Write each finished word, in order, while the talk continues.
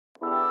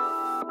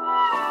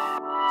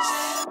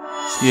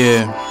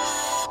Yeah,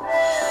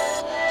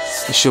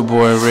 it's your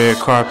boy Red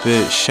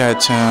Carpet,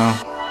 Chi-Town.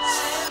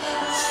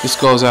 This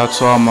goes out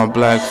to all my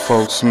black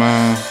folks,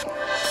 man.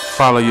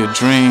 Follow your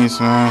dreams,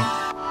 man.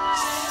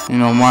 You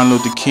know, Martin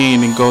Luther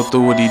King didn't go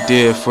through what he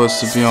did for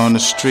us to be on the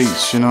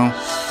streets, you know.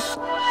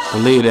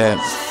 Believe that.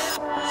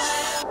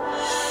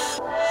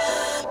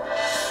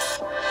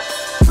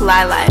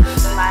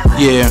 Flylife.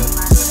 Yeah.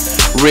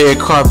 Red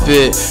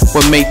Carpet,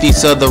 what make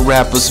these other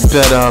rappers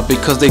better?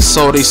 Because they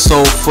sold their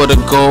soul for the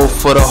gold,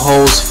 for the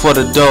hoes, for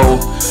the dough.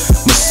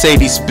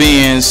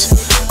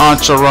 Mercedes-Benz,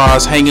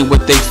 entourage, hanging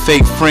with they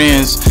fake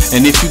friends.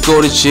 And if you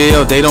go to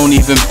jail, they don't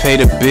even pay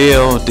the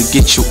bill to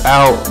get you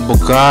out.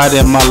 But God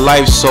in my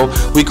life, so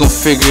we gon'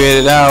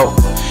 figure it out.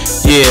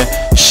 Yeah,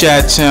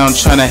 Chi-Town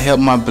trying to help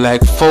my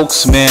black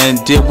folks,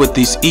 man, deal with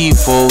these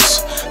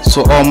evils.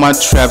 So all my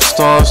trap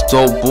stars,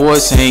 dope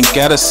boys, ain't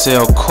gotta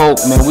sell coke,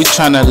 man. We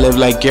tryna live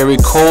like Gary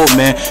Cole,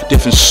 man.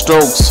 Different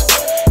strokes,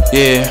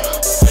 yeah.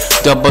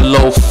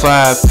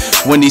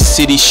 005, Windy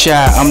City Shy.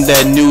 I'm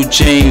that new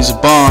James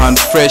Bond,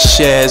 fresh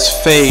as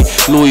Faye,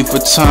 Louis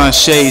Vuitton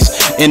shades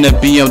in the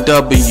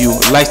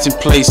BMW. License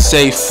plate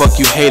safe, fuck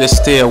you haters,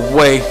 stay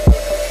away.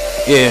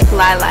 Yeah.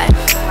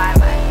 Flylife.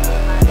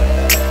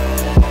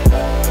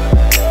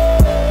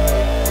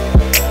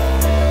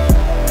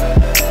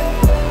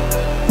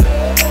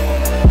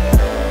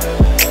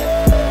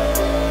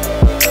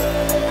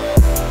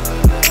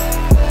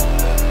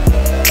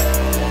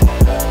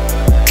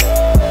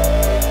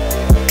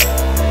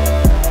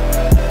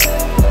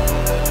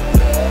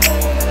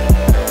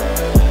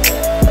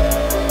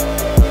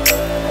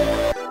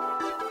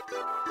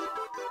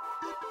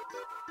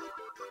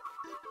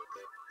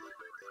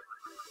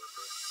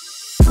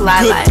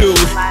 Good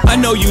dude, I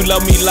know you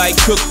love me like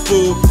cooked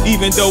food,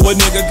 even though a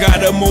nigga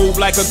gotta move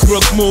like a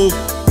crook move.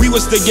 We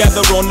was together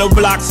on the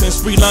block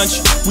since free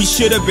lunch. We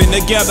should have been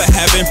together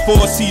having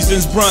 4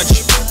 seasons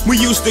brunch. We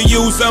used to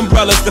use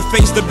umbrellas to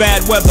face the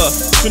bad weather,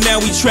 so now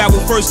we travel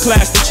first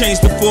class to change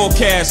the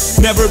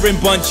forecast. Never in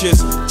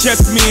bunches,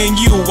 just me and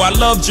you. I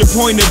loved your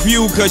point of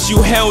view cause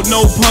you held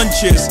no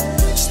punches.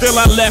 Still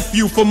I left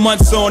you for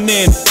months on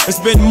end. It's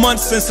been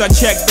months since I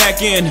checked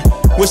back in.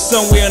 We're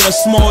somewhere in a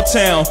small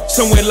town,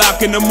 somewhere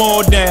locking them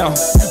all down.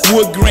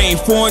 Wood grain,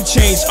 foreign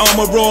change,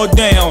 armor all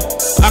down.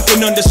 I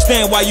can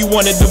understand why you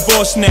want a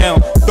divorce now,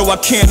 though I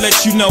can't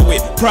let you know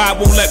it. Pride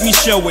won't let me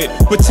show it.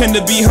 Pretend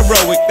to be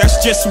heroic,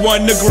 that's just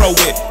one to grow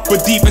it.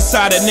 But deep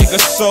inside a nigga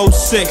so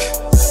sick.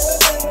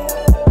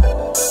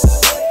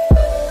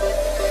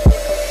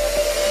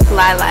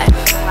 Flylife.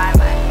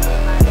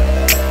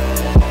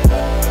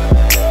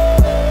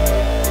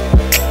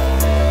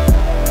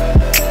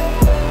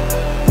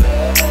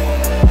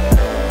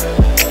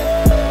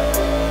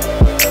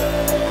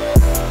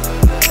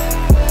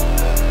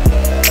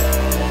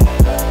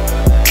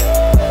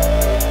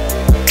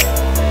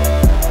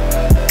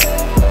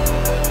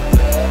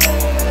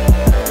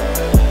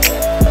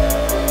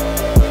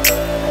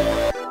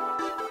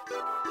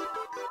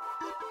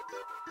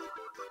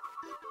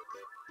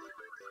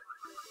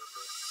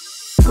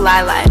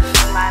 Flylife.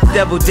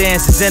 Devil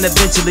dances and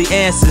eventually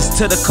answers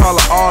to the call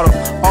of autumn.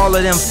 All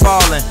of them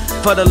falling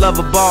for the love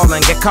of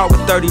ballin'. Get caught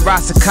with 30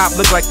 rocks, a cop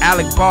look like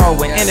Alec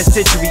Baldwin. Inner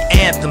century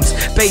anthems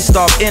based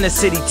off inner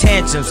city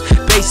tantrums,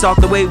 based off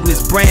the way we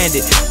was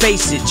branded.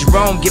 Face it,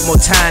 Jerome get more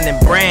time than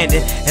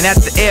Brandon. And at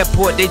the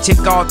airport they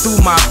check all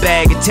through my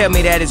bag and tell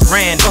me that it's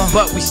random,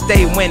 but we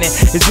stay winning.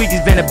 This week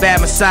has been a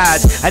bad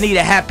massage. I need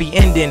a happy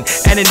ending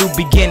and a new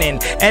beginning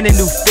and a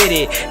new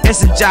fitted. And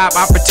some job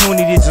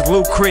opportunities is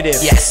lucrative.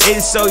 Yes, it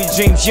is so your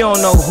dreams, you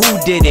don't know who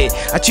did it.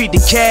 I treat the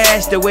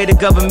cash the way the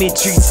government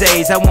treats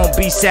A's. I won't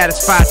be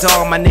satisfied till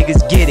all my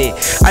niggas get it.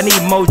 I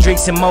need more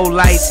drinks and more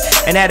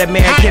lights, and that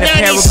American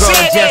Apparel girl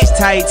in Jeff's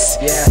tights.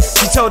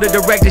 She told the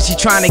director she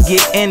trying to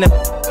get in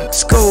the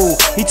school.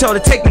 He told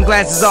her take them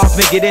glasses off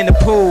and get in the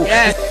pool.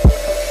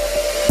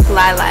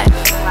 Flylife.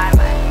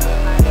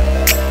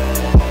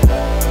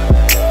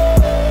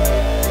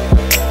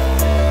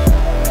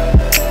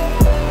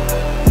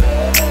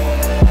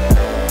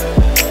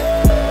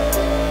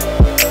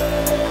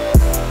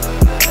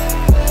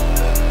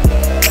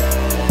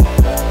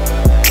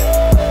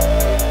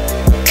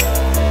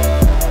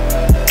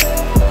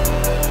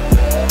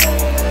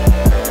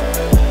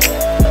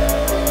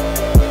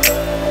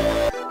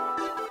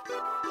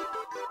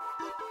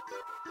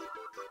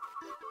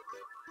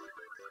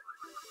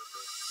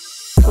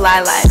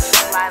 Flylife.